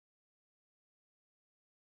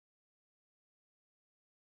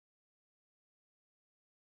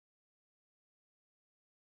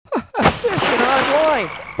Online,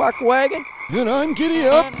 Buck Wagon. And I'm Giddy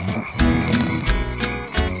Up.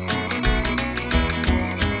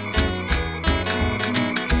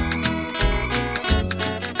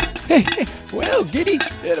 Hey, well, Giddy,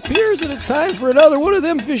 it appears that it's time for another one of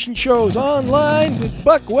them fishing shows online with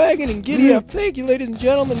Buck Wagon and Giddy Up. Thank you, ladies and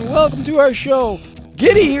gentlemen, and welcome to our show.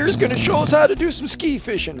 Giddy here is going to show us how to do some ski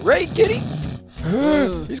fishing, right, Giddy?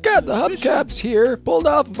 He's got the hubcaps here, pulled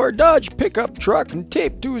off of our Dodge pickup truck and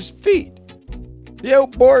taped to his feet. The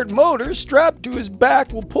outboard motor strapped to his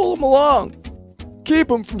back will pull him along,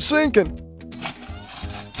 keep him from sinking.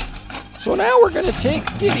 So now we're going to take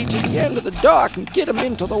Giddy to the end of the dock and get him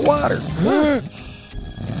into the water.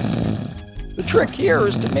 The trick here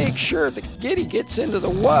is to make sure that Giddy gets into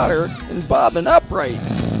the water and bobbing upright.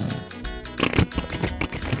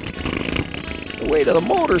 The weight of the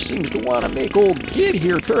motor seems to want to make old Gid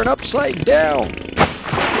here turn upside down.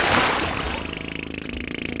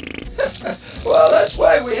 Well, that's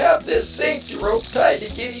why we have this safety rope tied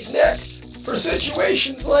to Giddy's neck, for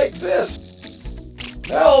situations like this.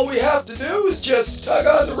 Now all we have to do is just tug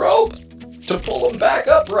on the rope to pull him back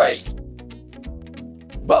upright.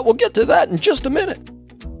 But we'll get to that in just a minute.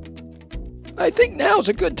 I think now's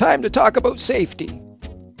a good time to talk about safety.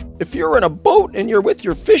 If you're in a boat and you're with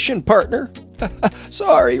your fishing partner,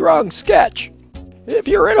 sorry, wrong sketch. If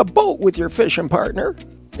you're in a boat with your fishing partner,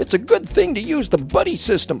 it's a good thing to use the buddy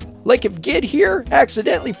system. Like if Gid here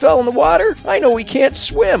accidentally fell in the water, I know he can't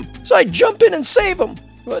swim, so I'd jump in and save him.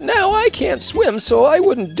 But now I can't swim, so I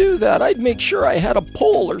wouldn't do that. I'd make sure I had a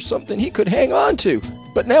pole or something he could hang on to.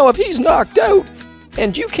 But now if he's knocked out,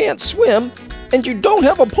 and you can't swim, and you don't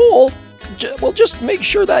have a pole, well, just make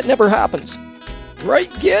sure that never happens. Right,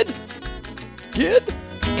 Gid? Gid?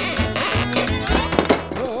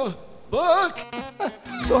 Buck!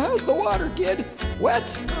 So how's the water, Gid?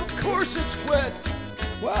 Wet? Of course it's wet.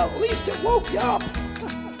 Well, at least it woke you up.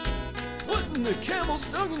 What in the camel's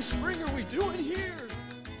dung and spring are we doing here?